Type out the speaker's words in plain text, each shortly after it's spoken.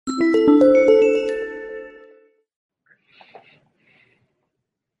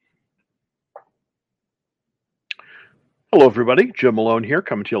Hello, everybody. Jim Malone here,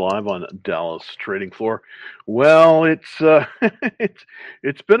 coming to you live on Dallas Trading Floor. Well, it's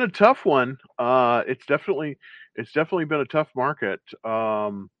it's been a tough one. It's definitely been a tough market.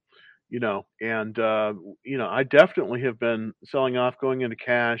 I definitely have been selling off, going into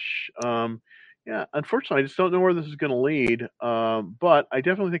cash. Yeah, unfortunately, I just don't know where this is going to lead. But I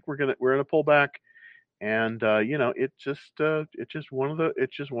definitely think we're in a pullback, and it's just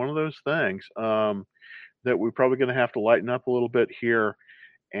one of those things. That we're probably going to have to lighten up a little bit here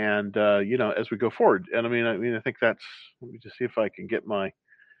and as we go forward. And I think that's. Let me just see if I can get my.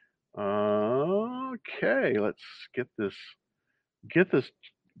 Okay, let's get this get this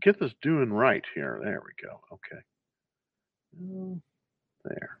get this doing right here. There we go. Okay,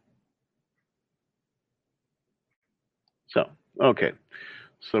 there. So okay,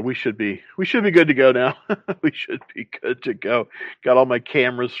 so we should be good to go now. We should be good to go. Got all my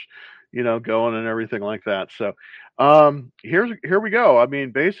cameras, going and everything like that. So here we go. I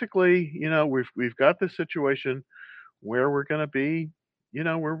mean, basically, we've got this situation where we're going to be,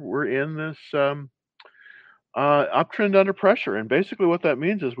 we're in this uptrend under pressure, and basically what that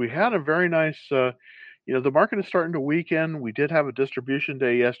means is we had a very nice, the market is starting to weaken. We did have a distribution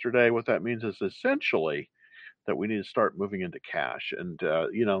day yesterday. What that means is essentially that we need to start moving into cash, and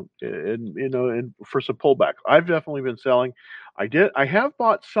and for some pullback. I've definitely been selling. I have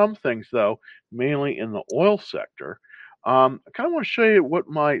bought some things though, mainly in the oil sector. I kind of want to show you what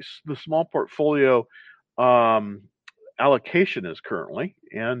the small portfolio um, allocation is currently,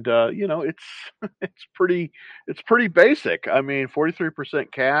 and it's it's pretty basic. I mean,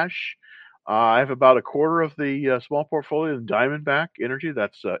 43% cash. I have about a quarter of the small portfolio in Diamondback Energy.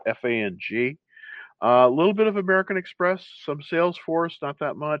 That's FANG. A little bit of American Express, some Salesforce, not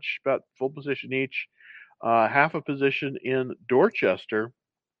that much, about full position each. Half a position in Dorchester,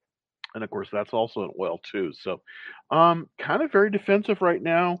 and of course that's also an oil too. So, kind of very defensive right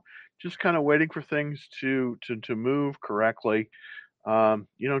now. Just kind of waiting for things to move correctly.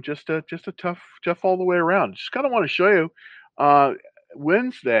 Just a tough all the way around. Just kind of want to show you. Uh,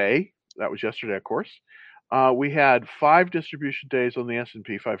 Wednesday, that was yesterday, of course. We had 5 distribution days on the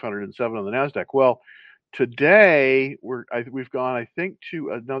S&P 500 and 7 on the Nasdaq. Well, today we've gone, I think, to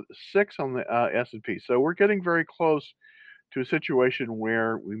another 6 on the S&P. So we're getting very close to a situation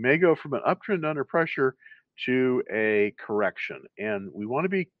where we may go from an uptrend under pressure to a correction, and we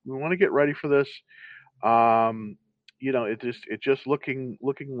want to get ready for this. Um, it just looking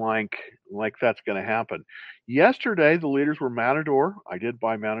like that's going to happen. Yesterday, the leaders were Matador. I did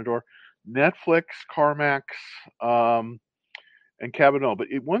buy Matador, Netflix, CarMax, um, and Cabanel. But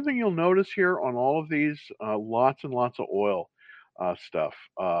one thing you'll notice here on all of these, lots and lots of oil stuff.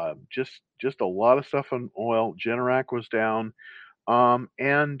 Just a lot of stuff on oil. Generac was down,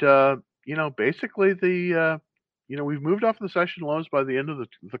 and basically we've moved off the session lows by the end of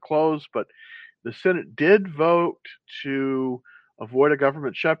the close, but the Senate did vote to avoid a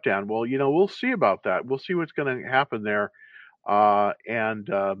government shutdown. Well, we'll see about that. We'll see what's going to happen there. And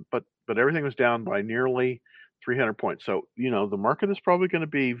but everything was down by nearly 300 points. So the market is probably going to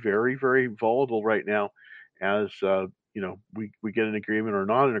be very very volatile right now, as we get an agreement or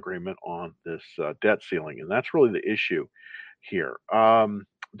not an agreement on this debt ceiling, and that's really the issue here.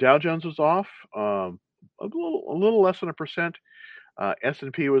 Dow Jones was off a little less than a percent.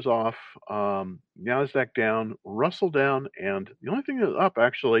 S&P was off, Nasdaq down, Russell down, and the only thing that was up,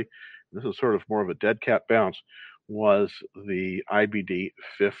 actually, this is sort of more of a dead cat bounce, was the IBD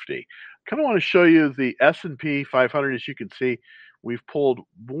 50. Kind of want to show you the S&P 500. As you can see, we've pulled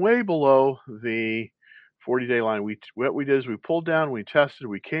way below the 40-day line. What we did is we pulled down, we tested,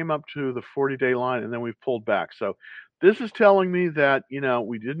 we came up to the 40-day line, and then we pulled back. So this is telling me that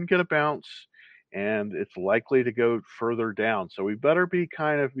we didn't get a bounce, and it's likely to go further down. So we better we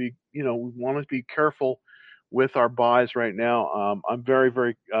want to be careful with our buys right now. I'm very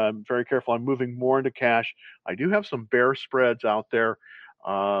careful. I'm moving more into cash. I do have some bear spreads out there,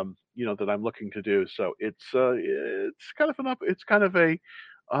 that I'm looking to do. So it's kind of it's kind of a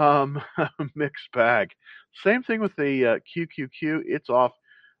mixed bag. Same thing with the QQQ. It's off.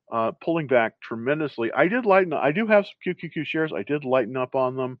 Pulling back tremendously. I do have some QQQ shares. I did lighten up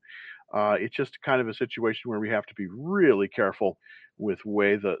on them. It's just kind of a situation where we have to be really careful with the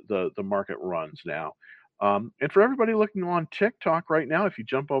way the market runs now. And for everybody looking on TikTok right now, if you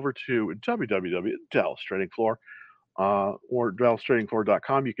jump over to www.Dallas Trading Floor or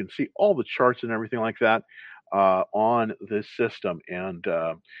DallasTradingFloor.com, you can see all the charts and everything like that on this system. And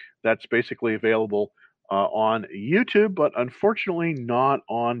that's basically available on YouTube, but unfortunately not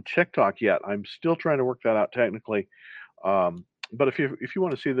on TikTok yet. I'm still trying to work that out technically. But if you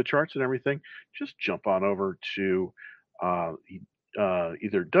want to see the charts and everything, just jump on over to uh,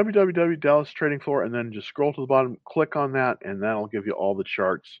 either www Dallas Trading Floor, and then just scroll to the bottom, click on that, and that'll give you all the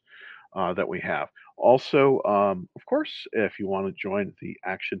charts that we have. Also, of course, if you want to join the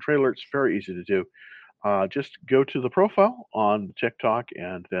Action Trade Alerts, very easy to do. Just go to the profile on TikTok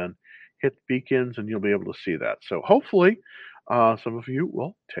and then hit beacons, and you'll be able to see that. So hopefully, some of you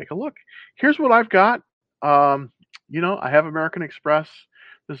will take a look. Here's what I've got. Um, I have American Express.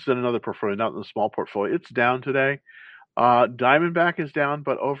 This is in another portfolio, not in the small portfolio. It's down today. Diamondback is down,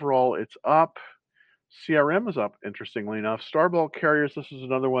 but overall it's up. CRM is up, interestingly enough. Starbulk Carriers, this is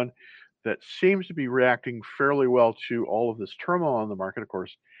another one that seems to be reacting fairly well to all of this turmoil on the market. Of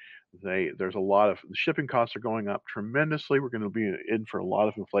course, there's a lot of the shipping costs are going up tremendously. We're going to be in for a lot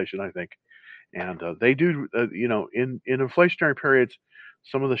of inflation, I think, and they do. In inflationary periods,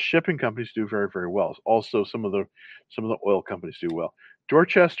 some of the shipping companies do very very well. Also, some of the oil companies do well.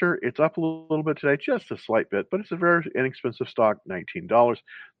 Dorchester, it's up a little bit today, just a slight bit, but it's a very inexpensive stock, $19.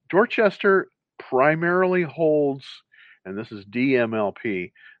 Dorchester primarily holds, and this is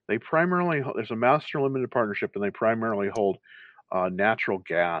DMLP. There's a master limited partnership, and they primarily hold natural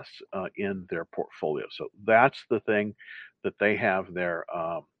gas in their portfolio. So that's the thing that they have there.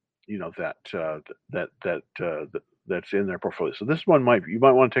 That's in their portfolio. So this one you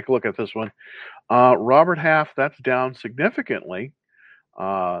might want to take a look at this one. Robert Half, that's down significantly.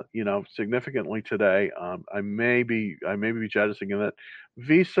 Significantly today. I may be jettisoning that.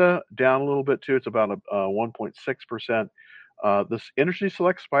 Visa down a little bit too. It's about a 1.6%. This Energy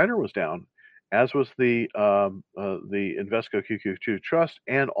Select Spider was down, as was the Invesco QQQ Trust,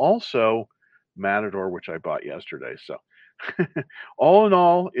 and also Matador, which I bought yesterday. So, all in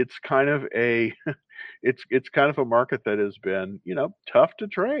all, it's kind of a it's kind of a market that has been tough to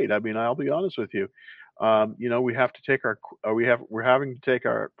trade. I mean, I'll be honest with you. We have to take we're having to take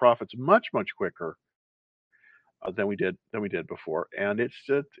our profits much quicker than we did before, and it's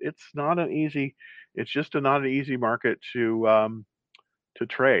not an easy it's just not an easy market to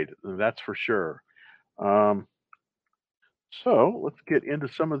trade. That's for sure. Um, so let's get into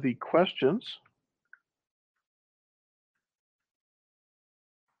some of the questions.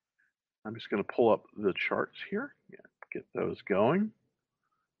 I'm just going to pull up the charts here. Yeah, get those going.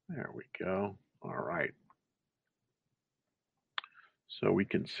 There we go. All right. So we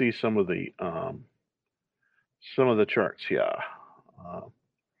can see some of the charts. Yeah. Uh,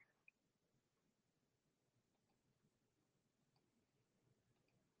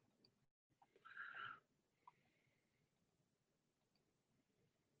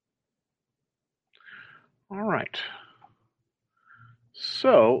 all right.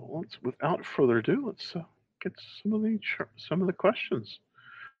 So without further ado, let's get some of the questions.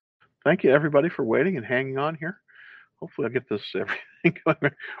 Thank you everybody for waiting and hanging on here. Hopefully, I'll get this everything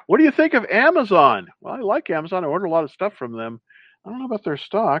going. What do you think of Amazon? Well, I like Amazon. I order a lot of stuff from them. I don't know about their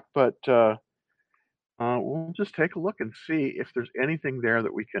stock, but we'll just take a look and see if there's anything there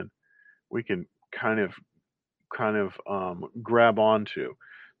that we can kind of grab onto.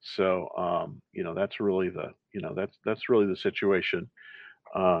 So that's really that's really the situation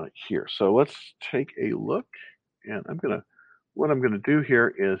here. So let's take a look, and what I'm gonna do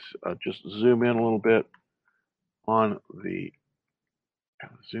here is just zoom in a little bit on the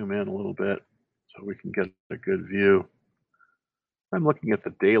zoom in a little bit so we can get a good view. I'm looking at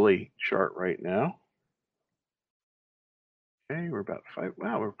the daily chart right now. Okay, we're about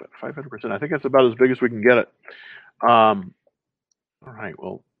 500%. I think that's about as big as we can get it. All right,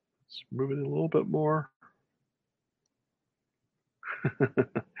 well, let's move it a little bit more.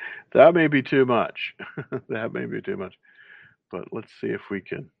 That may be too much. That may be too much. But let's see if we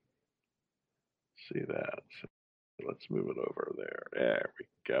can see that. So let's move it over there. There we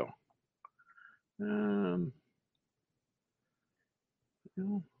go.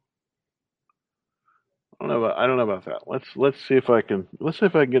 I don't know about that. Let's see if I can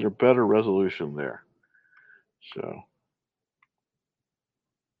get a better resolution there. So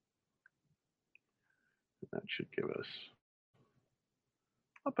that should give us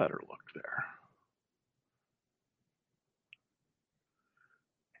a better look there.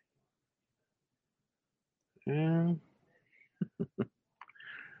 And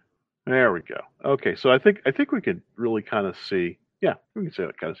there we go. Okay, so I think we can really kind of see. Yeah, we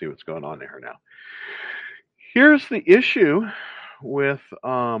can kind of see what's going on there now. Here's the issue with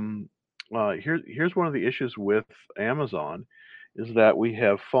here's one of the issues with Amazon is that we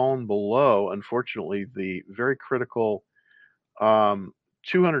have fallen below, unfortunately, the very critical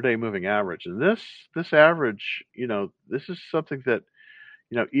 200-day moving average. And this average, this is something that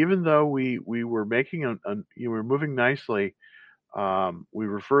even though we were making we were moving nicely, We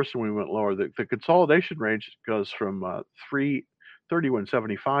reversed and we went lower. The consolidation range goes from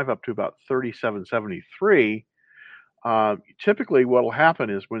 331.75 up to about 37.73. Typically, what will happen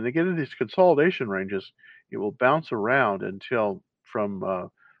is when they get into these consolidation ranges, it will bounce around until from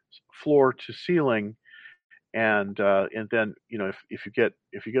floor to ceiling, and then if you get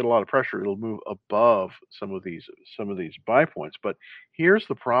a lot of pressure, it'll move above some of these buy points. But here's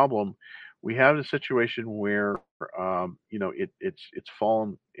the problem: we have a situation where it's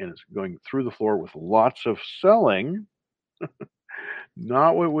fallen and it's going through the floor with lots of selling.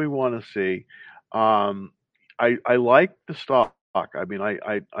 Not what we want to see. Um, I like the stock. I mean,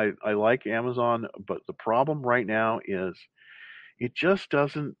 I like Amazon, but the problem right now is it just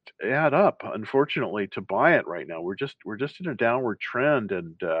doesn't add up, unfortunately, to buy it right now. We're just in a downward trend,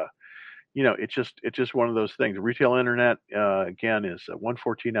 and it's just one of those things. Retail internet again is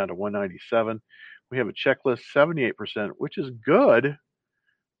 114 out of 197. We have a checklist 78%, which is good,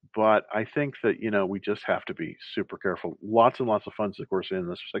 but I think that we just have to be super careful. Lots and lots of funds, of course, in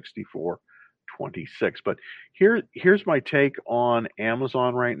this 64.26. But here's my take on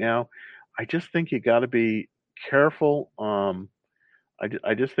Amazon right now. I just think you got to be careful.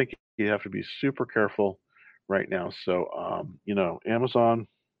 I just think you have to be super careful right now. So, Amazon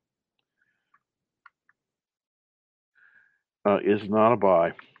is not a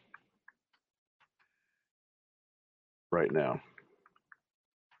buy right now,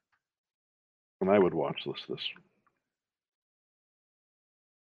 and I would watch this.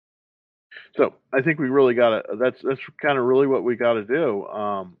 So I think we really got to. That's kind of really what we got to do.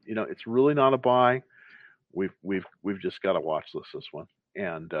 It's really not a buy. We've just got to watch this one,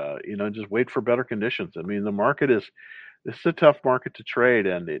 and just wait for better conditions. I mean, the market is this is a tough market to trade,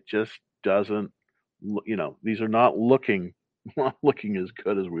 and it just doesn't. These are not looking not looking as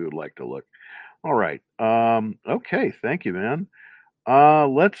good as we would like to look. All right. Okay. Thank you, man.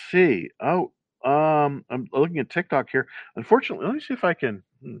 Let's see. Oh, I'm looking at TikTok here. Unfortunately, let me see if I can.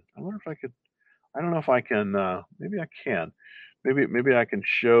 I wonder if I could. I don't know if I can. Maybe I can. Maybe I can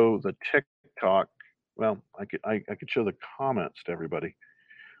show the TikTok. Well, I could show the comments to everybody.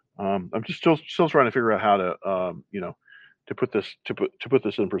 I'm just still trying to figure out how to to put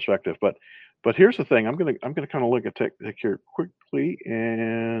this in perspective. But here's the thing. I'm gonna kind of look at tech here quickly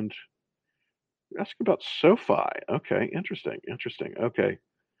and ask about SoFi. Okay, interesting. Okay.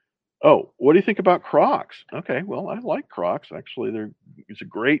 Oh, what do you think about Crocs? Okay, well, I like Crocs. Actually, it's a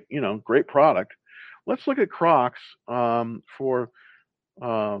great product. Let's look at Crocs for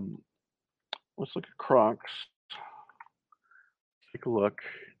um, let's look at Crocs. Take a look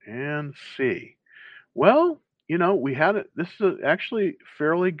and see. Well, we had it. This is actually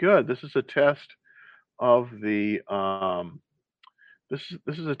fairly good. This is a test of the this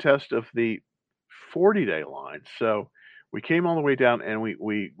is a test of the 40-day line. So we came all the way down and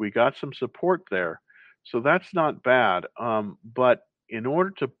we got some support there. So that's not bad. But in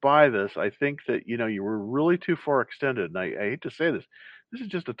order to buy this, I think that you were really too far extended. And I hate to say this, this is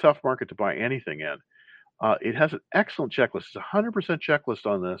just a tough market to buy anything in. It has an excellent checklist. It's a 100% checklist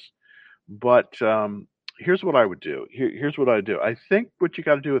on this. But here's what I would do. Here's what I do. I think what you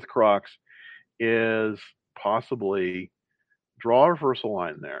got to do with Crocs is possibly draw a reversal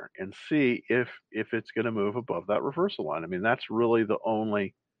line there and see if it's going to move above that reversal line. I mean,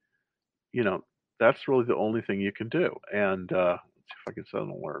 you know, that's really the only thing you can do. And let's see if I can set an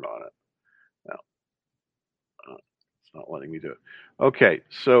alert on it. No, it's not letting me do it. Okay,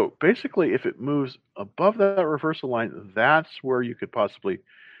 so basically, if it moves above that reversal line, that's where you could possibly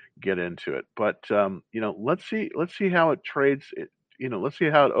get into it. But let's see how it trades. Let's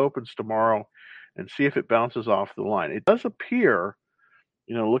see how it opens tomorrow, and see if it bounces off the line. It does appear,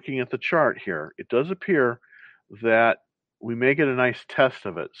 looking at the chart here, it does appear that we may get a nice test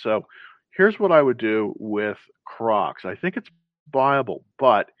of it. So here's what I would do with Crocs. I think it's viable,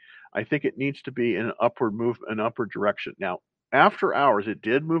 but I think it needs to be in an upward direction. Now, after hours, it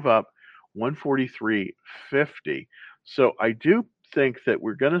did move up 143.50. So I do think that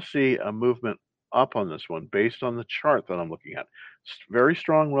we're going to see a movement up on this one based on the chart that I'm looking at. Very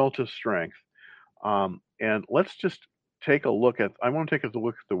strong relative strength. And let's just take a look at, I want to take a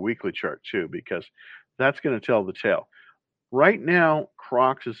look at the weekly chart too, because that's going to tell the tale. Right now,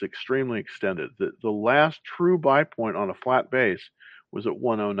 Crocs is extremely extended. The last true buy point on a flat base was at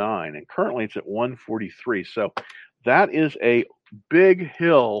 109, and currently it's at 143. So that is a big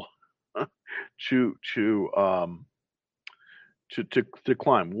hill to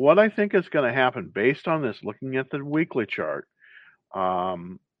climb. What I think is going to happen based on this, looking at the weekly chart,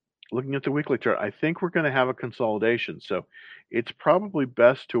 um, looking at the weekly chart, I think we're going to have a consolidation. So it's probably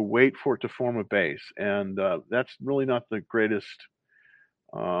best to wait for it to form a base, and that's really not the greatest.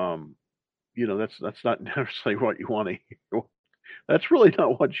 Um, that's not necessarily what you want to hear. That's really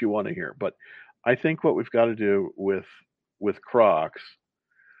not what you want to hear. But I think what we've got to do with Crocs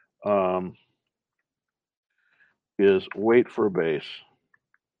um, is wait for a base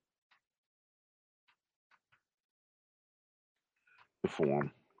to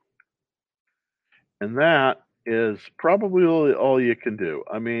form, and that is probably all you can do.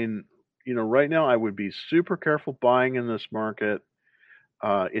 I mean, right now I would be super careful buying in this market.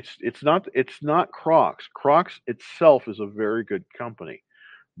 It's not Crocs. Crocs itself is a very good company,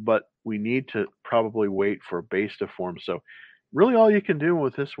 but we need to probably wait for a base to form. So really all you can do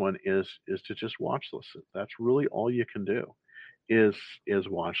with this one is to just watch list it. That's really all you can do is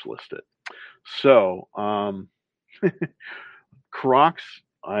watch list it. So Crocs,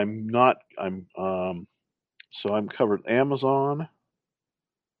 I'm not I'm so I'm covered Amazon,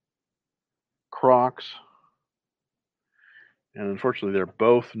 Crocs, and unfortunately they're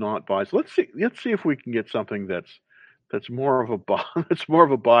both not buys. Let's see if we can get something that's more of a buy that's more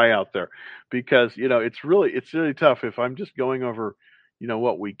of a buy out there, because it's really tough if I'm just going over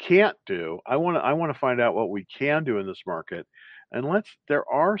what we can't do. I want to find out what we can do in this market, and there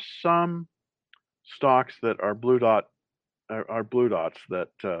are some stocks that are blue dots that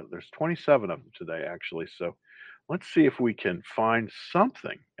there's 27 of them today actually. So let's see if we can find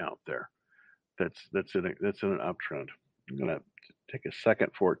something out there that's in an uptrend. I'm gonna take a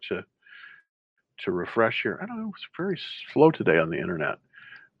second for it to refresh here. I don't know. It's very slow today on the internet.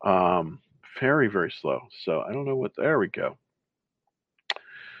 Um, very very slow. So I don't know what. There we go.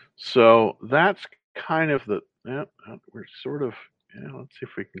 So that's kind of the. Yeah, we're sort of. Yeah, let's see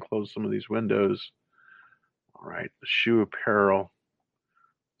if we can close some of these windows. All right, the shoe apparel.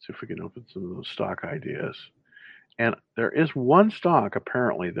 See if we can open some of those stock ideas. And there is one stock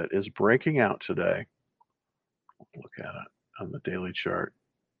apparently that is breaking out today. Look at it on the daily chart,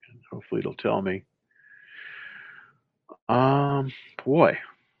 and hopefully it'll tell me. Um, Boy,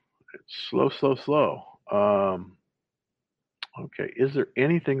 it's slow, slow, slow. Okay, is there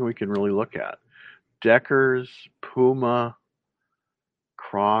anything we can really look at? Deckers, Puma,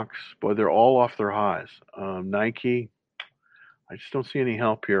 Crocs, boy, they're all off their highs. Nike, I just don't see any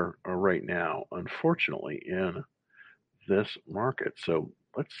help here right now, unfortunately, in this market. So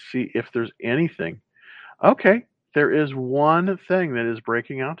let's see if there's anything. Okay, there is one thing that is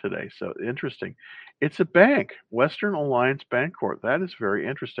breaking out today. So interesting. It's a bank, Western Alliance Bancorp. That is very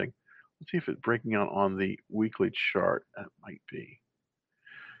interesting. Let's see if it's breaking out on the weekly chart. That might be.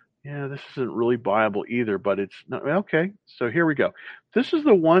 Yeah, this isn't really buyable either, but it's not okay. So here we go. This is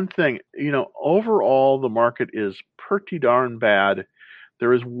the one thing, overall the market is pretty darn bad.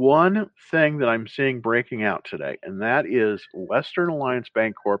 There is one thing that I'm seeing breaking out today, and that is Western Alliance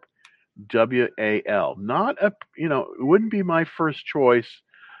Bancorp, WAL. Not it wouldn't be my first choice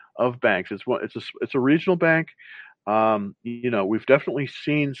of banks. It's a regional bank. We've definitely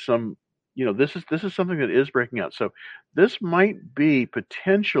seen some. This is something that is breaking out. So this might be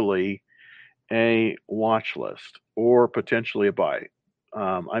potentially a watch list or potentially a buy.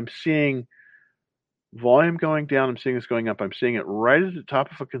 I'm seeing volume going down. I'm seeing this going up. I'm seeing it right at the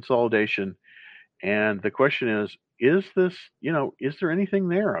top of a consolidation. And the question is this, is there anything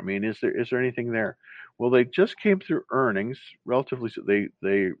there? I mean, is there anything there? Well, they just came through earnings relatively.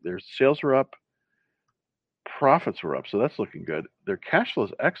 Their sales are up, profits were up, so that's looking good. Their cash flow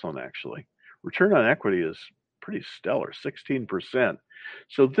is excellent, actually. Return on equity is pretty stellar, 16%.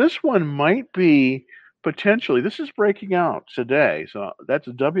 So this one might be potentially. This is breaking out today. So that's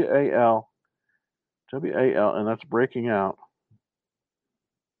WAL, and that's breaking out.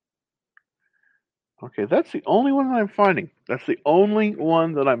 Okay, that's the only one that I'm finding. That's the only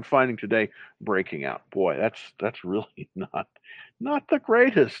one that I'm finding today breaking out. Boy, that's really not the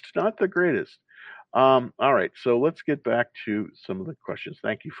greatest. Not the greatest. All right, so let's get back to some of the questions.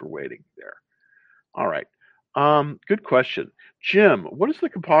 Thank you for waiting there. All right. Good question. Jim, what is the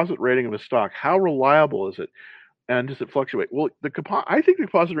composite rating of a stock? How reliable is it? And does it fluctuate? Well, I think the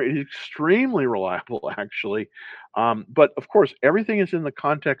composite rate is extremely reliable, actually. But of course, everything is in the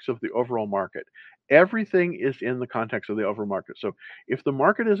context of the overall market. Everything is in the context of the overall market. So if the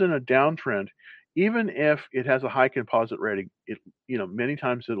market is in a downtrend, even if it has a high composite rating, many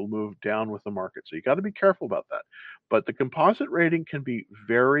times it'll move down with the market. So you got to be careful about that. But the composite rating can be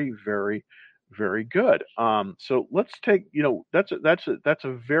very, very, very good. So let's take, that's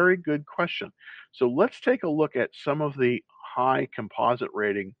a very good question. So let's take a look at some of the high composite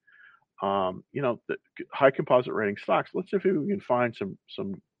rating, the high composite rating stocks. Let's see if we can find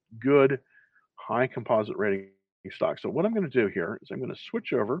some good high composite rating stocks. So what I'm going to do here is I'm going to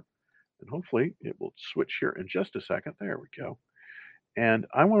switch over, and hopefully it will switch here in just a second. There we go. And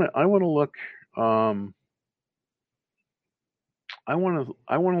I want to look. Um, I want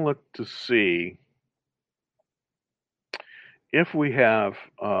to look to see if we have.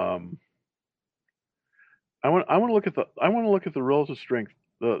 I want to look at the relative strength,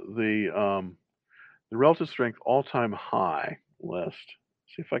 the relative strength all-time high list.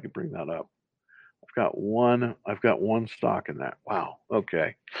 See if I can bring that up. I've got one stock in that. Wow.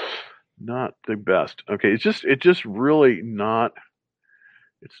 Okay. Not the best. Okay, it's just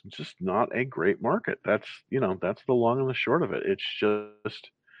not a great market. That's the long and the short of it. It's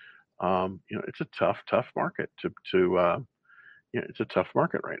just it's a tough market it's a tough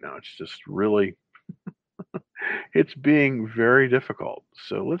market right now. It's just really it's being very difficult.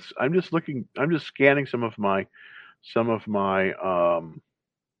 So I'm just scanning some of my some of my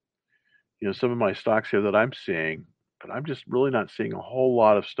stocks here that I'm seeing, but I'm just really not seeing a whole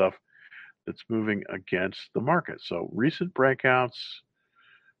lot of stuff that's moving against the market. So recent breakouts,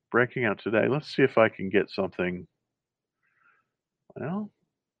 breaking out today. Let's see if I can get something. Well,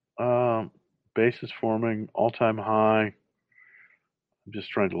 um, basis forming all-time high. I'm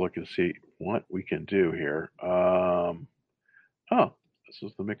just trying to look and see what we can do here. Oh, this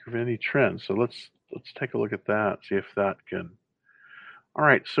is the McVinney trend. So let's take a look at that. See if that can. All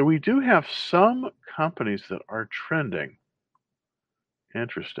right. So we do have some companies that are trending.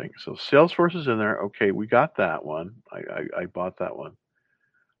 Interesting. So Salesforce is in there. Okay, we got that one. I bought that one.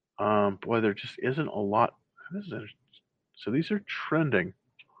 Boy, there just isn't a lot. So these are trending.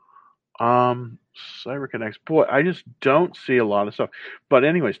 Um, CyberConnects. Boy, I just don't see a lot of stuff. But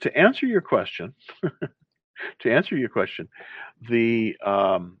anyways, to answer your question, the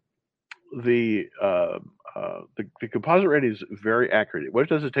the composite rating is very accurate. What it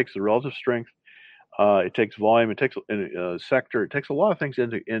does, it takes the relative strength, it takes volume, it takes sector, it takes a lot of things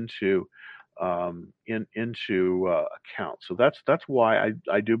into account. So that's why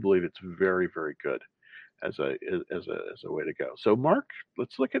I do believe it's very very good as a way to go. So Mark,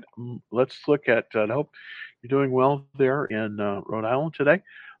 let's look at. I hope you're doing well there in Rhode Island today.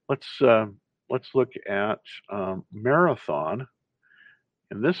 Let's uh, let's look at Marathon,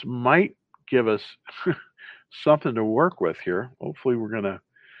 and this might give us something to work with here. Hopefully, we're gonna.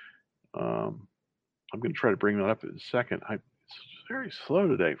 Um, I'm gonna try to bring that up in a second. It's very slow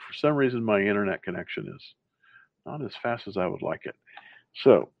today. For some reason, my internet connection is not as fast as I would like it.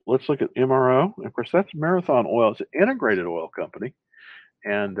 So let's look at MRO. Of course, that's Marathon Oil. It's an integrated oil company,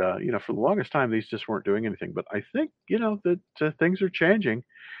 and for the longest time, these just weren't doing anything. But I think that things are changing,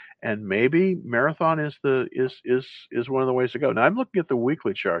 and maybe Marathon is one of the ways to go. Now I'm looking at the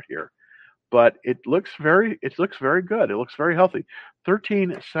weekly chart here, but it looks very good. It looks very healthy.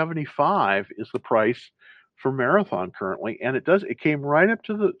 1375 is the price for Marathon currently, and it came right up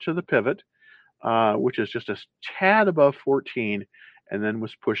to the pivot, which is just a tad above 14, and then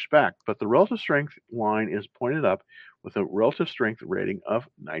was pushed back. But the relative strength line is pointed up with a relative strength rating of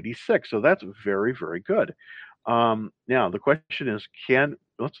 96. So that's very, very good. Now the question is,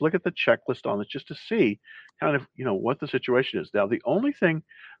 let's look at the checklist on this just to see kind of what the situation is. Now the only thing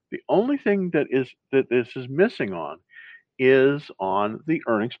that this is missing on is on the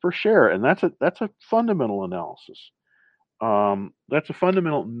earnings per share, and that's a fundamental analysis. That's a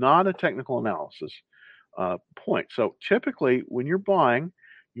fundamental, not a technical analysis point. So typically, when you're buying,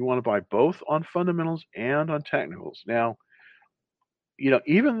 you want to buy both on fundamentals and on technicals. Now,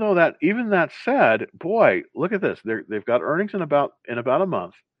 even that said, boy, look at this. They've got earnings in about a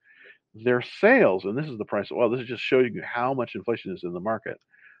month. Their sales, and this is the price of oil. This is just showing you how much inflation is in the market.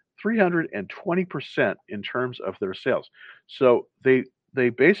 320% in terms of their sales. So they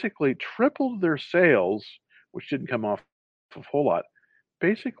basically tripled their sales, which didn't come off a whole lot,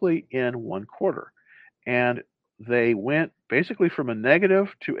 basically in one quarter. And they went basically from a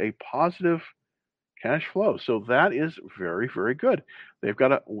negative to a positive cash flow. So that is very, very good. They've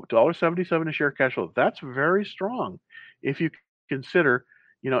got $1.77 a share cash flow. That's very strong if you consider,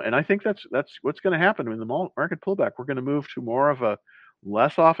 and I think that's what's going to happen in the market pullback. We're going to move to more of a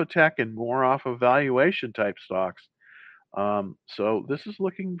less off of tech and more off of valuation type stocks. So this is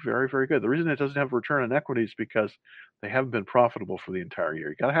looking very, very good. The reason it doesn't have a return on equity is because they haven't been profitable for the entire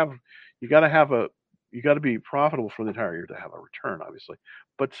year. You got to be profitable for the entire year to have a return, obviously.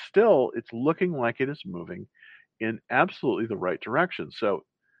 But still, it's looking like it is moving in absolutely the right direction. So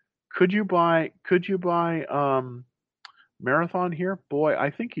could you buy Marathon here? Boy, I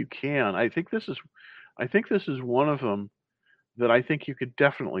think you can. I think this is one of them that I think you could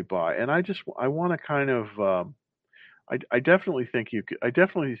definitely buy. And I want to kind of I definitely think you could. I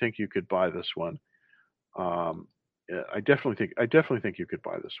definitely think you could buy this one. Yeah, I definitely think you could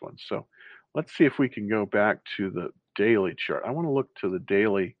buy this one. So let's see if we can go back to the daily chart. I want to look to the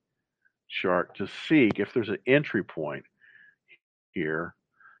daily chart to see if there's an entry point here.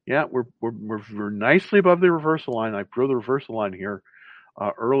 Yeah, we're nicely above the reversal line. I drew the reversal line here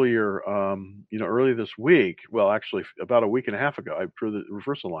earlier, earlier this week. Well, actually, about a week and a half ago, I drew the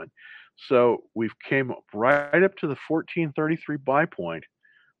reversal line. So we've came right up to the 1433 buy point.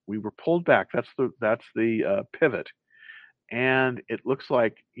 We were pulled back. That's the pivot, and it looks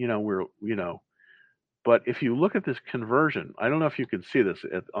like we're But if you look at this conversion, I don't know if you can see this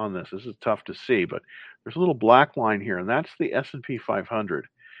on this. This is tough to see, but there's a little black line here, and that's the S&P 500.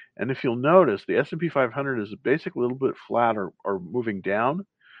 And if you'll notice, the S&P 500 is basically a little bit flat or moving down,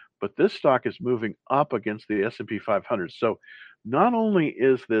 but this stock is moving up against the S&P 500. So not only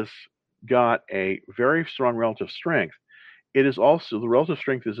is this got a very strong relative strength, it is also the relative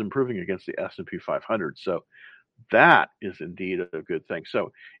strength is improving against the S&P 500. So that is indeed a good thing.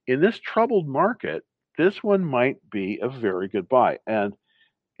 So in this troubled market, this one might be a very good buy. And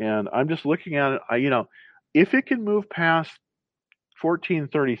I'm just looking at it. If it can move past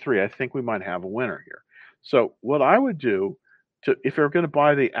 1433, I think we might have a winner here. So what I would do if you're going to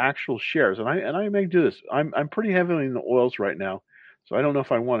buy the actual shares, and I may do this. I'm pretty heavily in the oils right now, so I don't know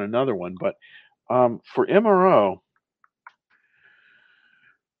if I want another one. But for MRO,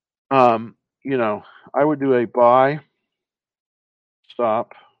 I would do a buy,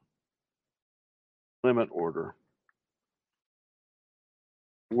 stop, limit order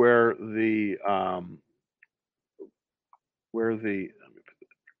where the let me put it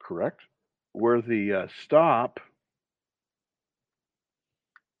correct where the stop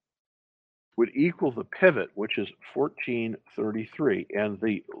would equal the pivot, which is 1433, and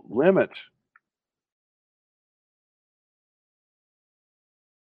the limit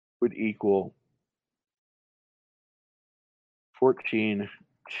would equal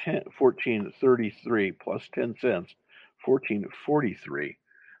 1433 plus 10 cents, 1443.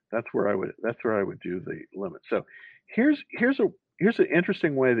 That's where I would do the limit. So here's an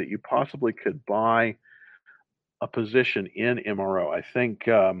interesting way that you possibly could buy a position in MRO. I think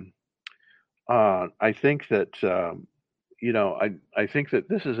that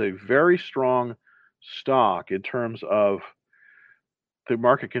this is a very strong stock in terms of the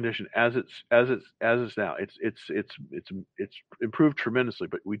market condition as it's now. It's improved tremendously,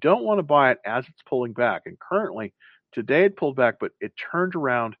 but we don't want to buy it as it's pulling back. And currently, today it pulled back, but it turned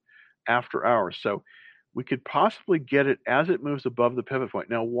around after hours. So we could possibly get it as it moves above the pivot point.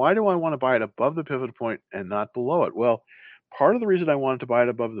 Now, why do I want to buy it above the pivot point and not below it? Well, part of the reason I wanted to buy it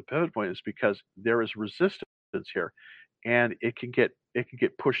above the pivot point is because there is resistance here, and it can get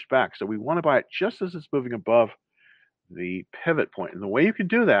pushed back. So we want to buy it just as it's moving above the pivot point. And the way you can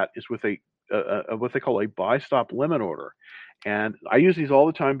do that is with what they call a buy stop limit order. And I use these all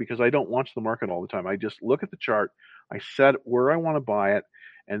the time because I don't watch the market all the time. I just look at the chart, I set where I want to buy it,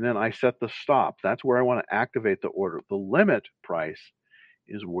 and then I set the stop. That's where I want to activate the order. The limit price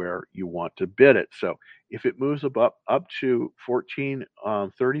is where you want to bid it. So if it moves up to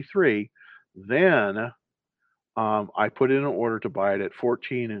 1433, then I put in an order to buy it at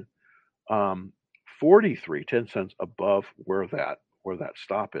 14 43, 10 cents above where that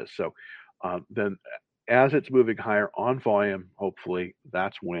stop is. So then as it's moving higher on volume, hopefully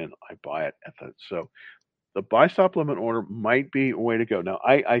that's when I buy it at that. So the buy stop limit order might be a way to go. Now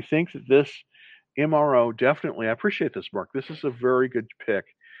I think that this MRO definitely, I appreciate this, Mark. This is a very good pick.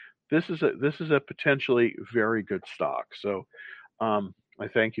 This is a potentially very good stock. So I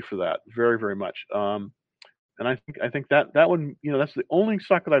thank you for that very, very much. And I think that one, that's the only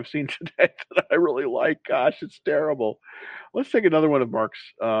stock that I've seen today that I really like. Gosh, it's terrible. Let's take another one of Mark's,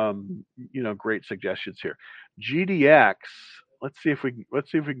 great suggestions here. GDX. Let's see if we can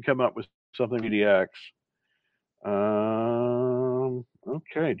come up with something GDX.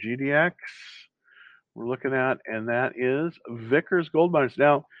 Okay, GDX. We're looking at, and that is Vickers Gold Miners.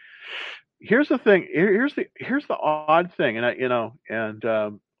 Now, here's the thing. Here's the odd thing, and I know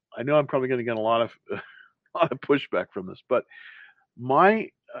I'm probably going to get a lot of a lot of pushback from this, but my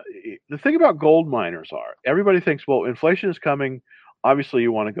the thing about gold miners are everybody thinks, well, inflation is coming. Obviously,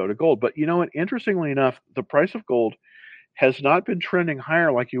 you want to go to gold, but you know what? Interestingly enough, the price of gold has not been trending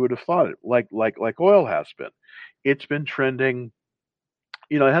higher like you would have thought it, like oil has been. It's been trending.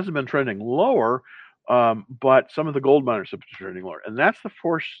 It hasn't been trending lower, but some of the gold miners have been trending lower, and that's the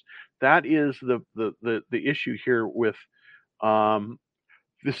force. That is the issue here with um,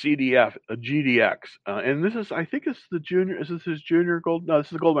 the CDF, a GDX, and this is, I think, it's the junior. Is this his junior gold? No, this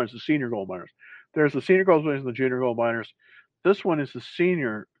is the gold miners, the senior gold miners. There's the senior gold miners and the junior gold miners. This one is the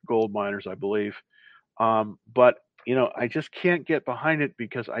senior gold miners, I believe. But I just can't get behind it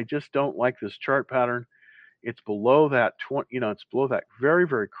because I just don't like this chart pattern. It's below that 20, it's below that very,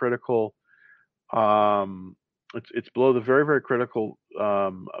 very critical. Um, it's below the very, very critical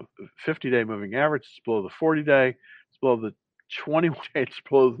 50-day moving average. It's below the 40-day. It's below the 21-day. It's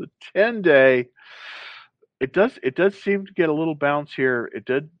below the 10-day. It does seem to get a little bounce here.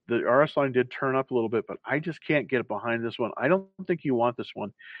 The RS line did turn up a little bit, but I just can't get behind this one. I don't think you want this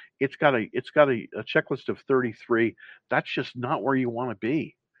one. It's got a checklist of 33. That's just not where you want to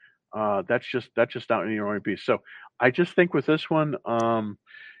be. That's just not where you want to be. So I just think with this one, I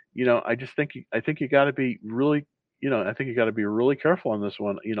think you got to be really, I think you got to be really careful on this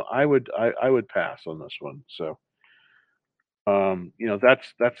one. I would pass on this one. So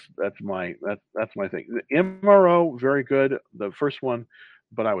that's my thing. The MRO, very good. The first one,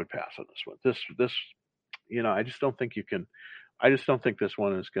 but I would pass on this one. This, I just don't think you can. I just don't think this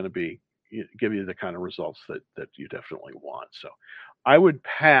one is going to give you the kind of results that you definitely want. So I would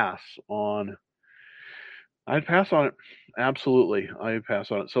pass on. I'd pass on it. Absolutely, I would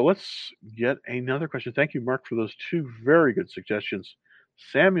pass on it. So let's get another question. Thank you, Mark, for those two very good suggestions.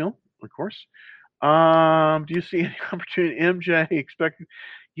 Samuel, of course. Do you see any opportunity, MJ? Expect,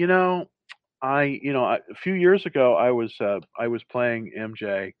 you know, a few years ago, I was playing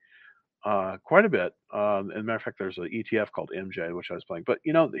MJ quite a bit. As a matter of fact, there's an ETF called MJ, which I was playing. But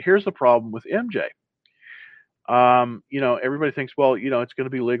here's the problem with MJ. Everybody thinks, well, it's going to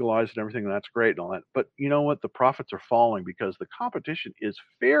be legalized and everything, and that's great and all that. But you know what? The profits are falling because the competition is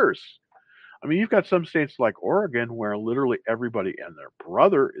fierce. I mean, you've got some states like Oregon where literally everybody and their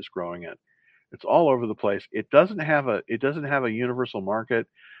brother is growing it. It's all over the place. It doesn't have a universal market.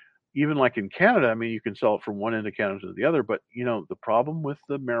 Even like in Canada, I mean, you can sell it from one end of Canada to the other, but the problem with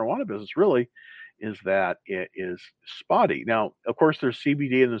the marijuana business really is that it is spotty. Now, of course, there's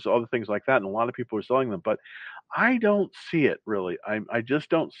CBD and there's other things like that, and a lot of people are selling them, but I don't see it really. I just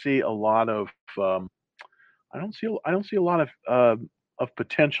don't see a lot of um, I don't see a lot of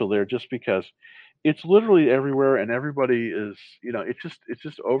potential there just because it's literally everywhere and everybody is it's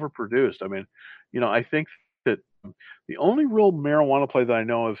just overproduced. I mean, I think that the only real marijuana play that I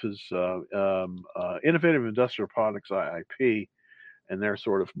know of is Innovative Industrial Products IIP, and they're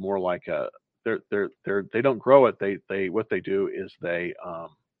sort of more like a they don't grow it. They what they do is they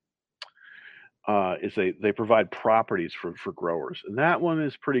provide properties for growers, and that one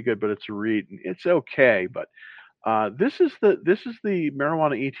is pretty good, but it's a REIT. It's okay, but this is the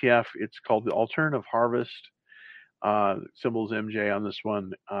marijuana ETF. It's called the Alternative Harvest. Symbols MJ on this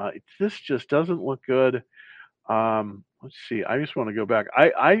one. This just doesn't look good. Let's see. I just want to go back.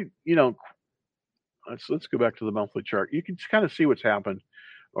 Let's go back to the monthly chart. You can kind of see what's happened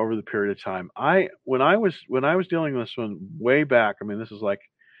over the period of time. When I was dealing with this one way back. I mean, this is like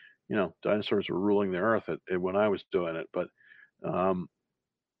dinosaurs were ruling the earth when I was doing it. But um,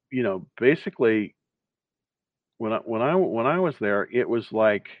 basically, when I was there, it was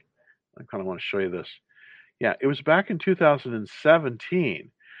like I kind of want to show you this. Yeah, it was back in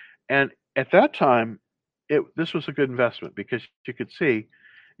 2017, and at that time, this was a good investment because you could see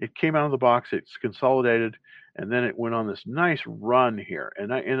it came out of the box, it's consolidated, and then it went on this nice run here,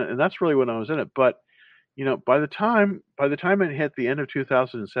 and that's really when I was in it. But by the time it hit the end of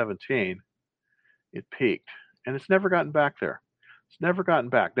 2017, it peaked, and it's never gotten back there. It's never gotten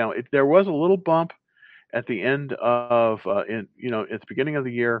back. Now, there was a little bump at the end of at the beginning of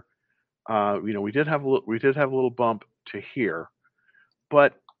the year. We did have a little bump to here,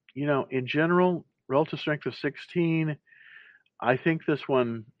 but in general, relative strength of 16. I think this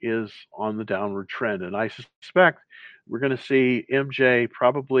one is on the downward trend, and I suspect we're going to see MJ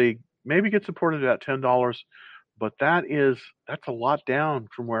probably maybe get supported at $10, but that's a lot down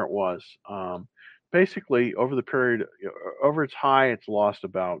from where it was. Basically, over the period, over its high, it's lost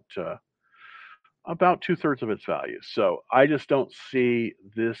about two-thirds of its value. So I just don't see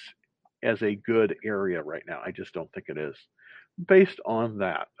this as a good area right now. I just don't think it is based on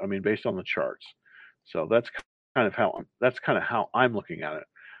that. I mean, based on the charts. So that's kind of how I'm looking at it.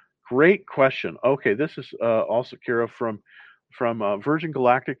 Great question. Okay, this is also Kira from Virgin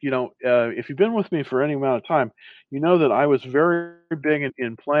Galactic. If you've been with me for any amount of time, you know that I was very big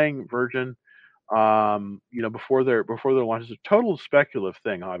in playing Virgin. Before their launch, it's a total speculative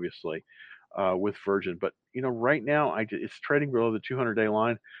thing, obviously, with Virgin. But right now, it's trading below the 200-day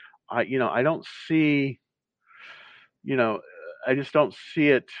line. I don't see, you know, I just don't see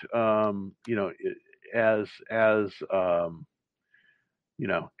it, as as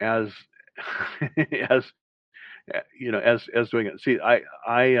as as doing it. See, I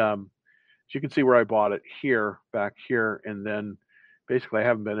you can see where I bought it here, back here, and then basically I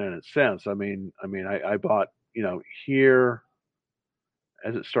haven't been in it since. I bought, here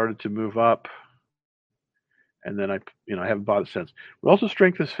as it started to move up, and then I haven't bought it since. We also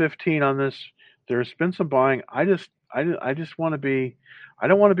strength is 15 on this. There's been some buying. I just want to be, I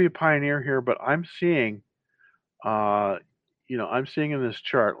don't want to be a pioneer here, but I'm seeing, uh, I'm seeing in this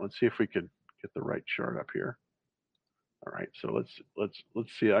chart. Let's see if we can get the right chart up here. All right, so let's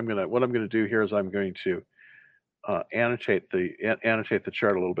see. What I'm gonna do here is I'm going to annotate the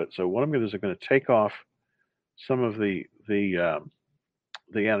chart a little bit. So what I'm going to do is I'm going to take off some of the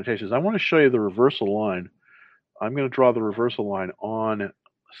annotations. I want to show you the reversal line. I'm going to draw the reversal line on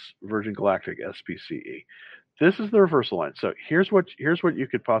Virgin Galactic SPCE. This is the reversal line. So here's what you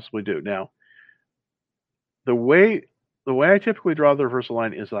could possibly do. Now, the way I typically draw the reversal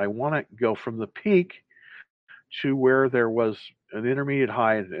line is that I want to go from the peak to where there was an intermediate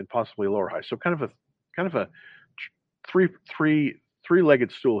high and possibly a lower high. So kind of a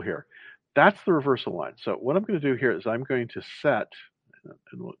three-legged stool here. That's the reversal line. So what I'm going to do here is I'm going to set, and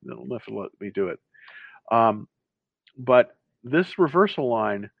it'll let me do it. But this reversal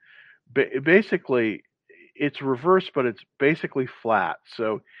line, basically, it's reversed, but it's basically flat.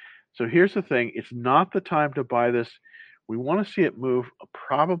 So here's the thing: it's not the time to buy this. We want to see it move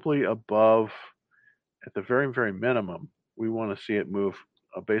probably above, at the very, very minimum, we want to see it move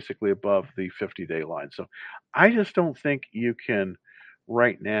basically above the 50-day line. So I just don't think you can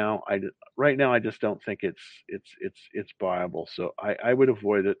right now. I just don't think it's buyable. So I would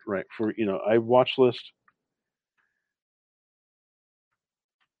avoid it. Right, for I watch list.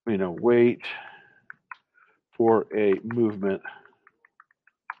 Wait for a movement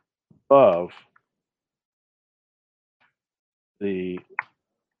above the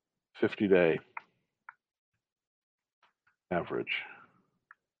 50-day average.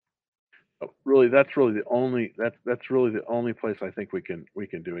 Really, that's really the only place I think we can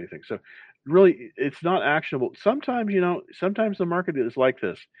do anything. So really, it's not actionable. Sometimes the market is like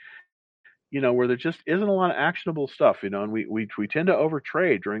this, where there just isn't a lot of actionable stuff, and we tend to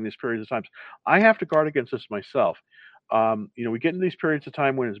overtrade during these periods of times. I have to guard against this myself. We get in these periods of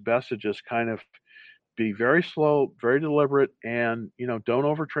time when it's best to just kind of be very slow, very deliberate, and don't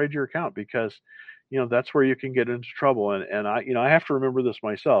overtrade your account, because that's where you can get into trouble. And I have to remember this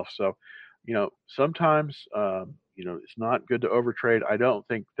myself. So sometimes it's not good to overtrade. I don't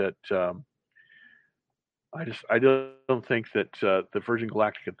think that I don't think that the Virgin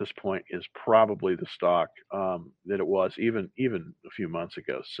Galactic at this point is probably the stock that it was even a few months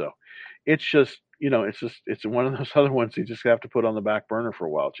ago. So it's just it's one of those other ones you just have to put on the back burner for a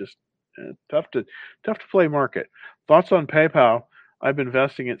while. Just tough to play market. Thoughts on PayPal? I've been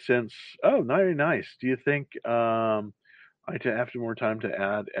investing it since. Oh, very nice. Do you think I have more time to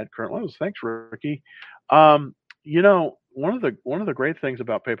add at current levels? Thanks, Ricky. One of the great things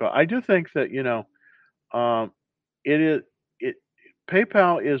about PayPal, I do think that um, it is it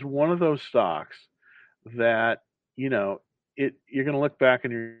PayPal is one of those stocks that you know you're going to look back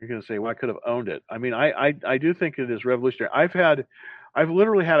and you're going to say, "Well, I could have owned it." I mean, I do think it is revolutionary. I've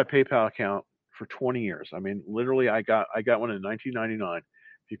literally had a PayPal account for 20 years. I mean, literally, I got one in 1999.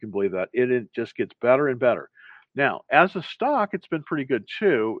 If you can believe that, it just gets better and better. Now, as a stock, it's been pretty good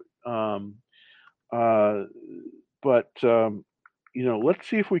too. Uh, but let's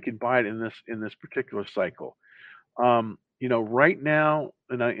see if we can buy it in this particular cycle. Right now,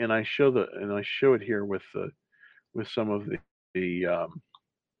 and I show it here with some of the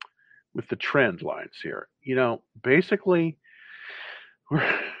with the trend lines here. Basically,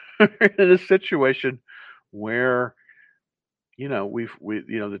 we're in a situation where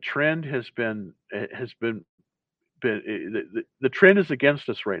the trend the trend is against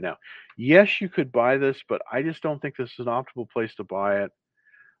us right now. Yes, you could buy this, but I just don't think this is an optimal place to buy it.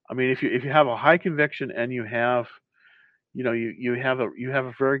 I mean, if you have a high conviction and you have you have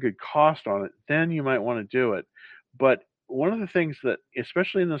a very good cost on it, then you might want to do it. But one of the things that,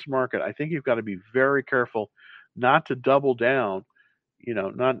 especially in this market, I think you've got to be very careful not to double down.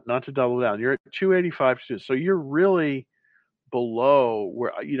 Not to double down. You're at 285, so you're really below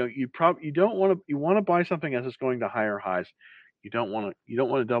where you don't want to, you want to buy something as it's going to higher highs. You don't want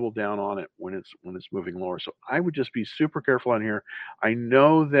to double down on it when it's moving lower. So I would just be super careful on here. I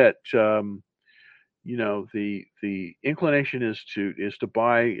know that the inclination is to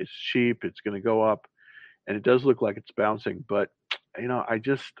buy. It's cheap. It's going to go up, and it does look like it's bouncing. But I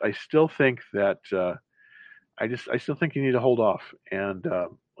still think that I still think you need to hold off. And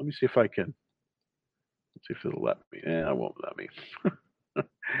let me see if I can. Let's see if it'll let me. It won't let me.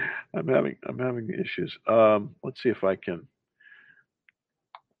 I'm having issues. Let's see if I can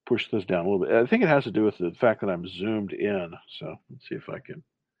push this down a little bit. I think it has to do with the fact that I'm zoomed in. So let's see if I can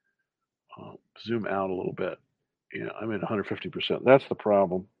zoom out a little bit. Yeah, I'm at 150%. That's the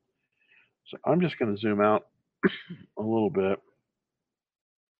problem. So I'm just going to zoom out a little bit.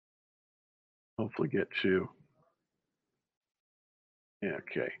 Hopefully get to, yeah,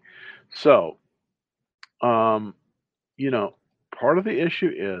 okay. So, um, you know, part of the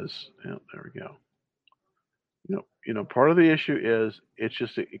issue is, yeah, there we go. Part of the issue is it's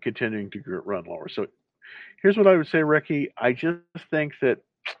just continuing to run lower. So here's what I would say, Ricky. I just think that,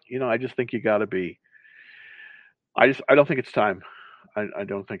 I just think you got to be. I don't think it's time. I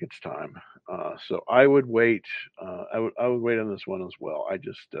don't think it's time. So I would wait. I would wait on this one as well. I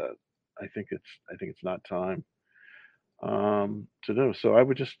think it's not time to do. So I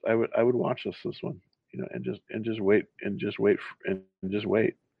would watch this one, and just wait and just wait.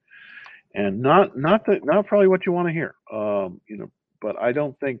 And not probably what you want to hear. But I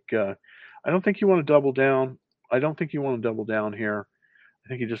don't think you want to double down. I don't think you want to double down here. I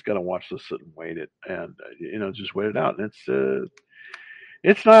think you just got to watch this, sit and wait it, and just wait it out. And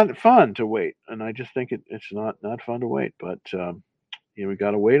it's not fun to wait, and I just think it's not fun to wait. But we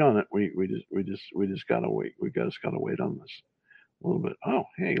got to wait on it. We just got to wait. Just got to wait on this a little bit. Oh,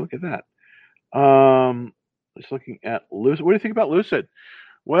 hey, look at that. Just looking at Lucid. What do you think about Lucid?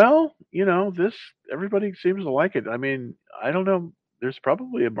 Well, this everybody seems to like it. I mean, I don't know. There's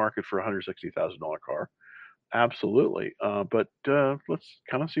probably a market for a $160,000 car. Absolutely. But let's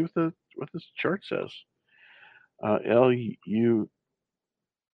kind of see what this chart says. LU,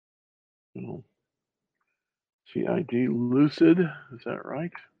 CID Lucid. Is that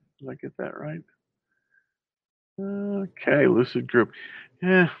right? Did I get that right? Okay, Lucid Group.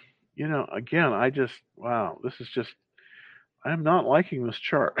 Yeah, again, wow, this is just, I am not liking this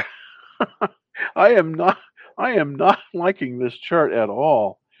chart. I am not, I am not liking this chart at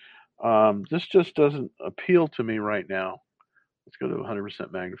all. This just doesn't appeal to me right now. Let's go to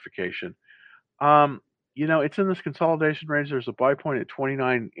 100% magnification. Um, it's in this consolidation range. There's a buy point at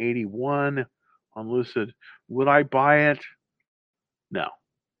 29.81 on Lucid. Would I buy it? No,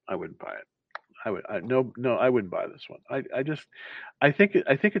 I wouldn't buy it. No, I wouldn't buy this one. I think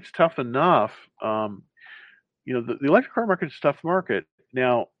it's tough enough. The electric car market is a tough market.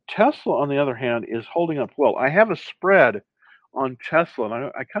 Now, Tesla, on the other hand, is holding up well. I have a spread on Tesla,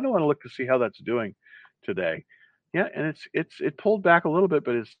 and I kind of want to look to see how that's doing today. Yeah, and it pulled back a little bit,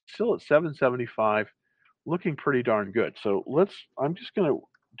 but it's still at 775, looking pretty darn good. So I'm just going to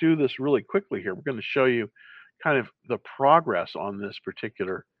do this really quickly here. We're going to show you kind of the progress on this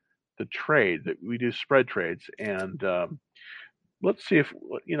particular the trade that we do spread trades, and let's see if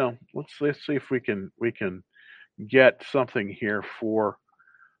let's see if we can get something here for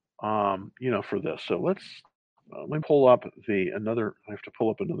for this. So let me pull up another. I have to pull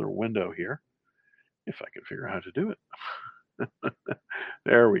up another window here if I can figure out how to do it.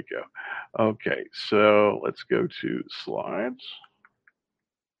 There we go. Okay, so let's go to slides.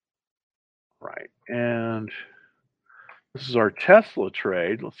 Right, and this is our Tesla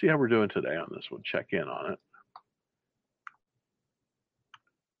trade. Let's see how we're doing today on this one. Check in on it.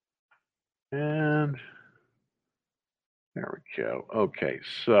 And there we go. Okay,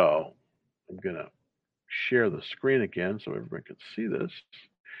 so I'm going to share the screen again so everybody can see this.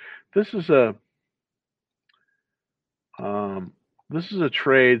 This is a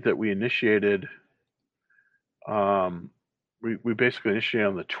trade that we initiated. We basically initiated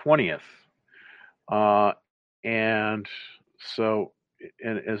on the 20th, and so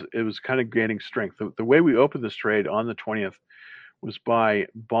as it was kind of gaining strength. The way we opened this trade on the 20th was by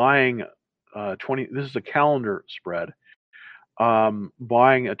buying 20. This is a calendar spread.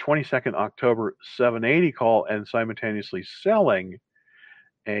 Buying a 22nd October 780 call and simultaneously selling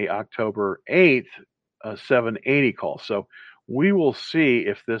a October 8th 780 call. So we will see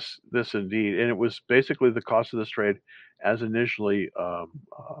if this indeed, and it was basically the cost of this trade as initially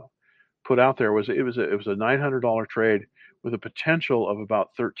put out there was it was a $900 trade with a potential of about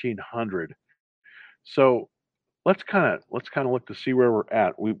 1,300. So let's kind of look to see where we're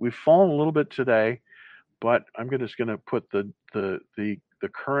at. We've fallen a little bit today, but I'm just going to put the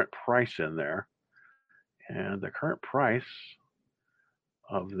current price in there, and the current price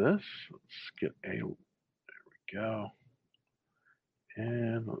of this. Let's get a. There we go,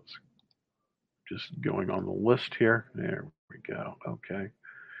 and let's just going on the list here. There we go. Okay,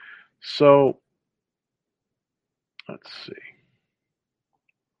 so let's see.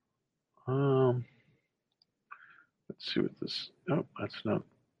 Let's see what this. Oh, that's not.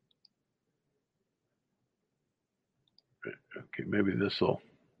 Okay, maybe this will.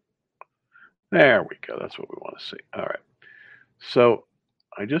 There we go. That's what we want to see. All right. So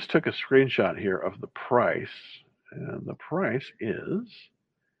I just took a screenshot here of the price, and the price is,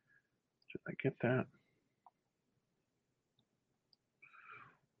 did I get that?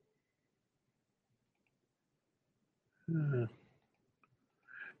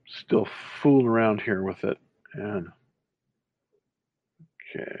 Still fooling around here with it. And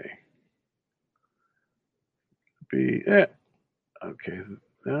okay, okay.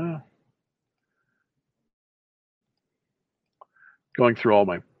 Going through all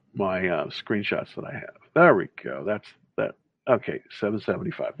my screenshots that I have. There we go. That's that. Okay,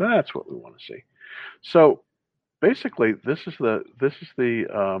 775. That's what we want to see. So basically, this is the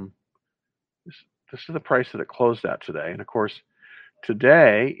price that it closed at today, and of course,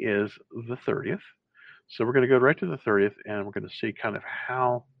 today is the 30th. So we're going to go right to the 30th, and we're going to see kind of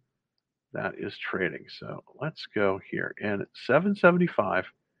how that is trading. So let's go here, and it's 775.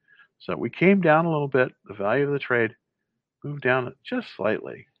 So we came down a little bit. The value of the trade moved down just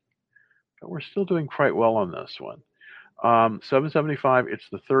slightly, but we're still doing quite well on this one. 775. It's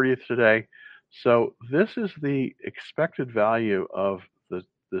the 30th today. So this is the expected value of the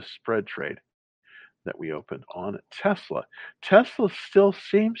spread trade that we opened on Tesla. Tesla still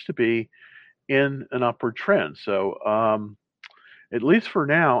seems to be in an upward trend. So at least for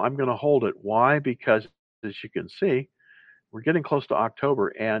now, I'm going to hold it. Why? Because as you can see, we're getting close to October,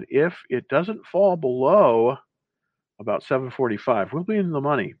 and if it doesn't fall below about 745, we'll be in the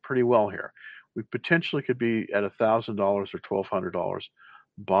money pretty well here. We potentially could be at $1,000 or $1,200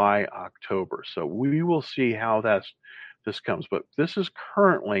 by October. So we will see how this comes. But this is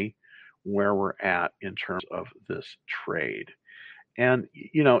currently where we're at in terms of this trade. And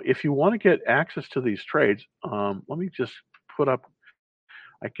if you want to get access to these trades, let me just put up.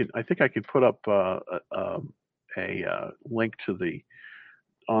 I think I could put up a link to the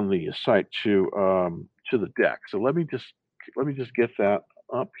on the site to the deck. So let me just get that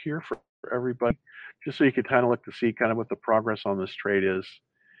up here for everybody, just so you can kind of look to see kind of what the progress on this trade is.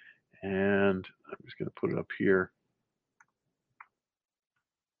 And I'm just going to put it up here.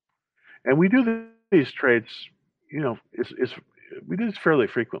 And we do these trades, we do this fairly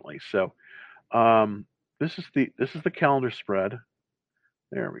frequently. So this is the calendar spread.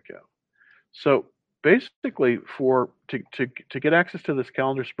 There we go. So basically, to get access to this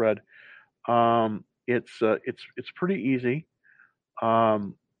calendar spread, it's pretty easy.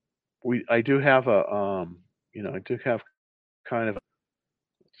 I do have I do have kind of,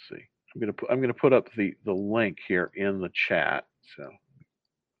 let's see. I'm gonna put up the link here in the chat. So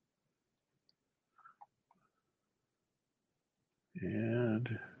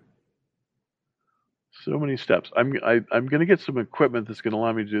and so many steps. I'm gonna get some equipment that's gonna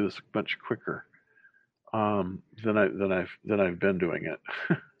allow me to do this much quicker than I've been doing it.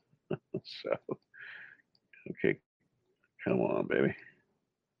 So okay, come on, baby.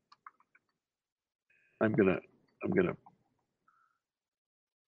 I'm gonna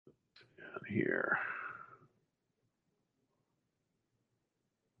here.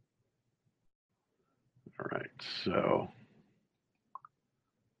 All right, so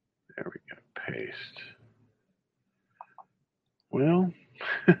there we go. Paste. Well,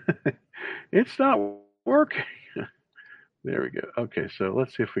 it's not working. There we go. Okay, so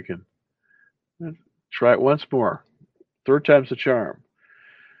let's see if we can try it once more. Third time's the charm.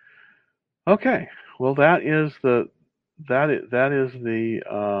 Okay, well that is the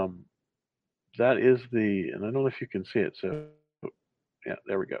and I don't know if you can see it. So yeah,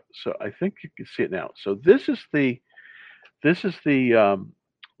 there we go. So I think you can see it now. So this is the this is the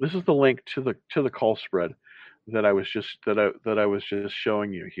link to the call spread that I was just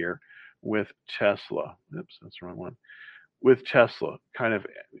showing you here with Tesla. Oops, that's the wrong one. With Tesla, kind of,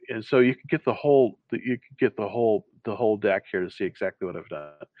 and so you can get the whole deck here to see exactly what I've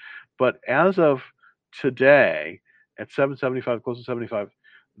done. But as of today, at 775, close to 75,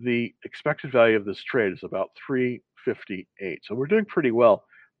 the expected value of this trade is about 358. So we're doing pretty well.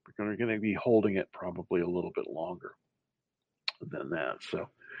 We're going to be holding it probably a little bit longer than that. So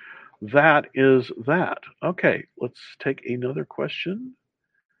that is that. Okay, let's take another question.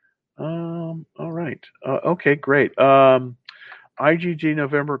 All right. Okay, great. IGG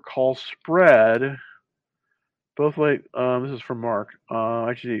November call spread. Both late. This is from Mark.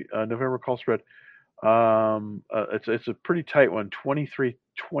 IGG November call spread. It's a pretty tight one.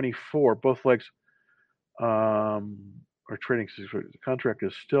 23-24. Both legs are trading. The contract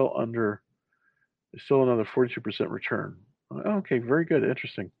is still under. It's still another 42% return. Okay, very good.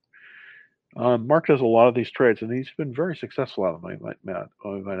 Interesting. Mark does a lot of these trades, and he's been very successful out of my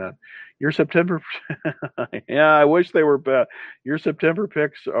add. Your September, yeah, I wish they were bad. Your September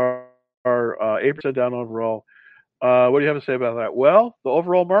picks are 8% down overall. What do you have to say about that? Well, the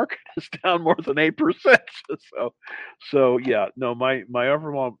overall market is down more than 8%. So yeah, no, my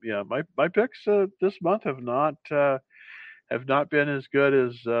overall, yeah, my picks this month have not been as good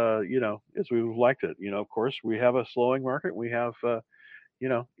as as we would have liked it. Of course, we have a slowing market. We have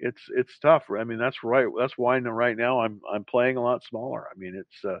it's tough. I mean, that's right. That's why right now I'm playing a lot smaller. I mean,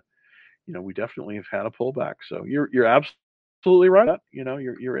 it's we definitely have had a pullback. So you're absolutely right.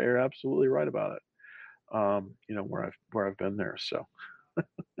 You're absolutely right about it. Where I've been there. So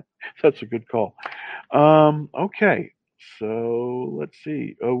that's a good call. Okay. So let's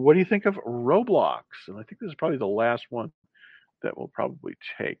see. What do you think of Roblox? And I think this is probably the last one that we'll probably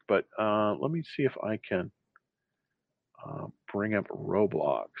take. But let me see if I can bring up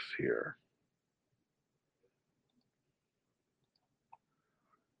Roblox here.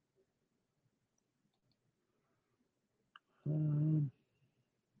 Um,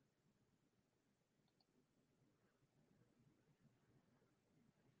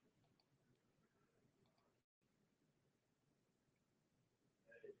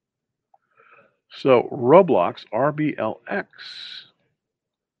 so Roblox, RBLX.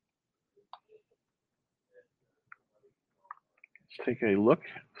 Let's take a look,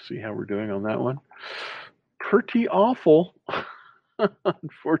 see how we're doing on that one. Pretty awful,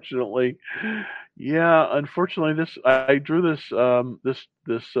 unfortunately. Yeah, unfortunately, this I drew this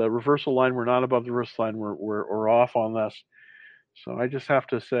reversal line. We're not above the reversal line. We're off on this. So I just have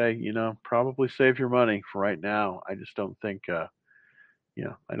to say, probably save your money for right now. I just don't think, I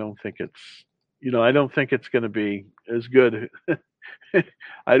don't think I don't think it's going to be as good.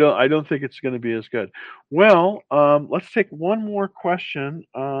 I don't think it's going to be as good. Well, let's take one more question.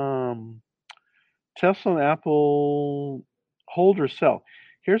 Tesla and Apple hold or sell?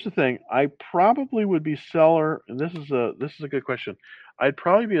 Here's the thing. I probably would be seller, and this is a good question. I'd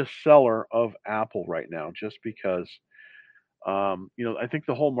probably be a seller of Apple right now, just because I think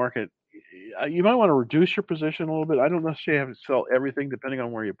the whole market. You might want to reduce your position a little bit. I don't necessarily have to sell everything, depending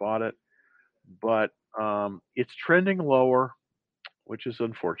on where you bought it, but it's trending lower, which is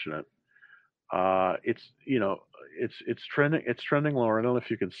unfortunate. It's trending lower. I don't know if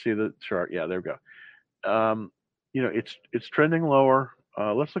you can see the chart. Yeah, there we go. It's trending lower.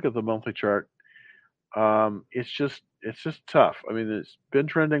 Let's look at the monthly chart. It's just tough. I mean, it's been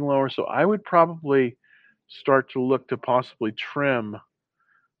trending lower, so I would probably start to look to possibly trim.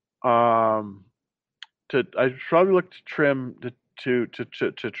 Um, I'd probably look to trim to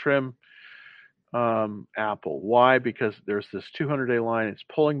trim Apple. Why? Because there's this 200-day line. It's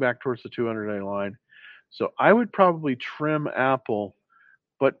pulling back towards the 200-day line. So I would probably trim Apple,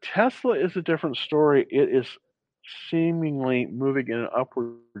 but Tesla is a different story. It is seemingly moving in an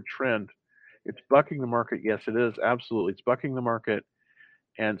upward trend. It's bucking the market. Yes, it is. Absolutely. It's bucking the market.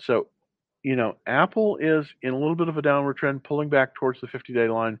 And so, Apple is in a little bit of a downward trend, pulling back towards the 50-day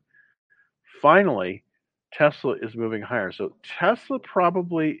line. Finally, Tesla is moving higher. So Tesla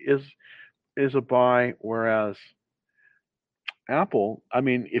probably is a buy, whereas Apple, I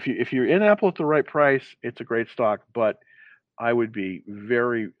mean, if you're in Apple at the right price, it's a great stock, but I would be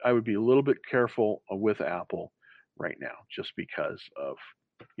a little bit careful with Apple right now, just because of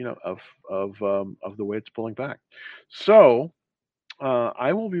of the way it's pulling back. So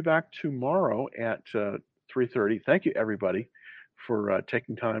I will be back tomorrow at 3:30. Thank you, everybody, for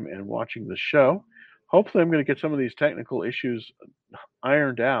taking time and watching the show. Hopefully, I'm going to get some of these technical issues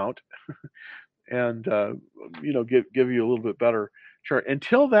ironed out, and give you a little bit better chart.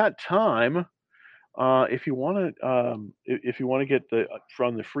 Until that time, if you want to if you want to get the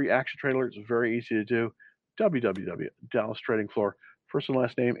from the free action trailer, it's very easy to do. www Dallas Trading Floor, first and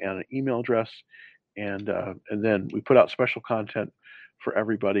last name and an email address, and then we put out special content for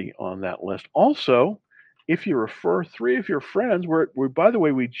everybody on that list. Also, if you refer three of your friends, we by the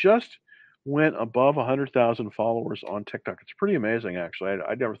way, we just went above 100,000 followers on TikTok. It's pretty amazing, actually.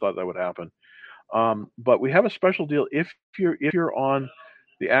 I never thought that would happen. But we have a special deal. If you're on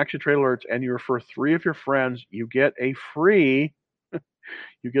the Action Trade Alerts and you refer three of your friends, you get a free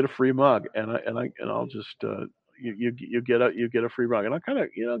mug, and I'll just you get a free mug, and I'll kind of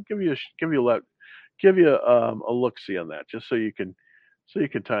give you a look see on that, just so you can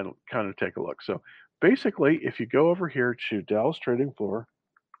kind of take a look. So basically, if you go over here to Dallas Trading Floor,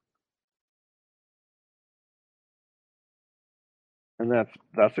 and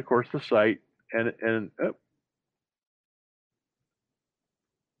that's of course the site, and go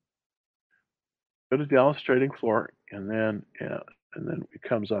to Dallas Trading Floor, and then it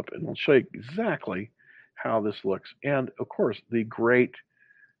comes up, and we'll show you exactly how this looks, and of course the great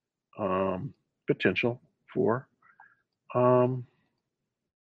potential for um,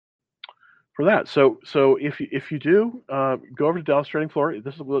 for that. So if you do go over to Dallas Trading Floor,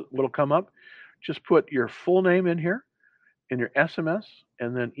 this is what'll come up. Just put your full name in here and your SMS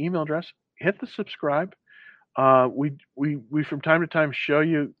and then email address. Hit the subscribe. We from time to time show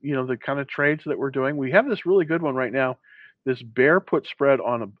you the kind of trades that we're doing. We have this really good one right now. This bear put spread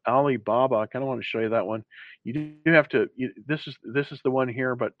on Alibaba. I kind of want to show you that one. You do have to. This is the one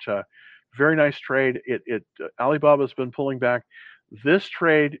here, but very nice trade. Alibaba's been pulling back. This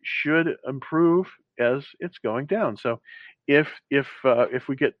trade should improve as it's going down. So if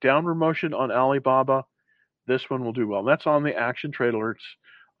we get downward motion on Alibaba, this one will do well. And that's on the action trade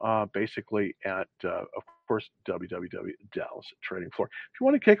alerts, basically at, of course, www Dallas Trading Floor. If you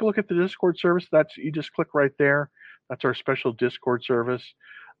want to take a look at the Discord service, you just click right there. That's our special Discord service.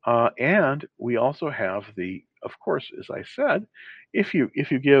 And we also have of course, as I said, if you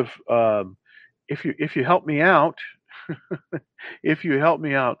give, if you help me out, if you help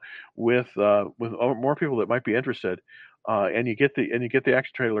me out with more people that might be interested, and you get the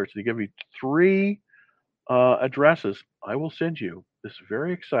action trade alerts, and you give me 3 addresses, I will send you this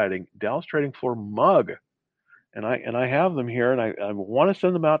very exciting Dallas Trading Floor mug, and I have them here, and I want to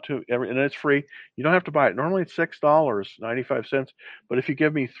send them out to and it's free. You don't have to buy it. Normally it's $6.95, but if you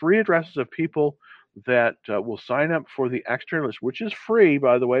give me 3 addresses of people that will sign up for the extra list, which is free,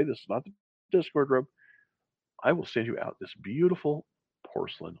 by the way, this is not the Discord room, I will send you out this beautiful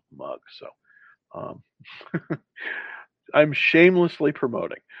porcelain mug. So um, I'm shamelessly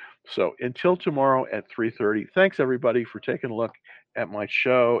promoting. So until tomorrow at 3:30, thanks everybody for taking a look at my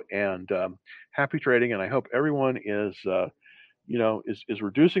show, and happy trading. And I hope everyone is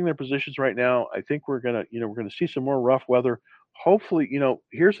reducing their positions right now. I think we're gonna see some more rough weather. Hopefully,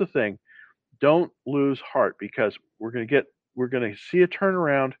 here's the thing: don't lose heart, because we're gonna see a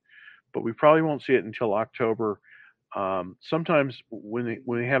turnaround, but we probably won't see it until October. Sometimes when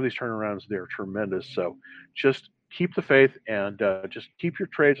they have these turnarounds, they're tremendous. So just keep the faith, and just keep your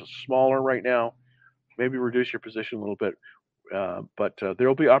trades smaller right now. Maybe reduce your position a little bit, but there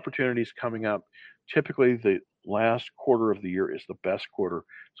will be opportunities coming up. Typically, the last quarter of the year is the best quarter,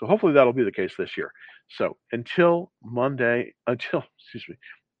 so hopefully that'll be the case this year. So until Monday, until excuse me,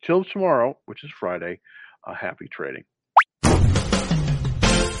 till tomorrow, which is Friday, happy trading.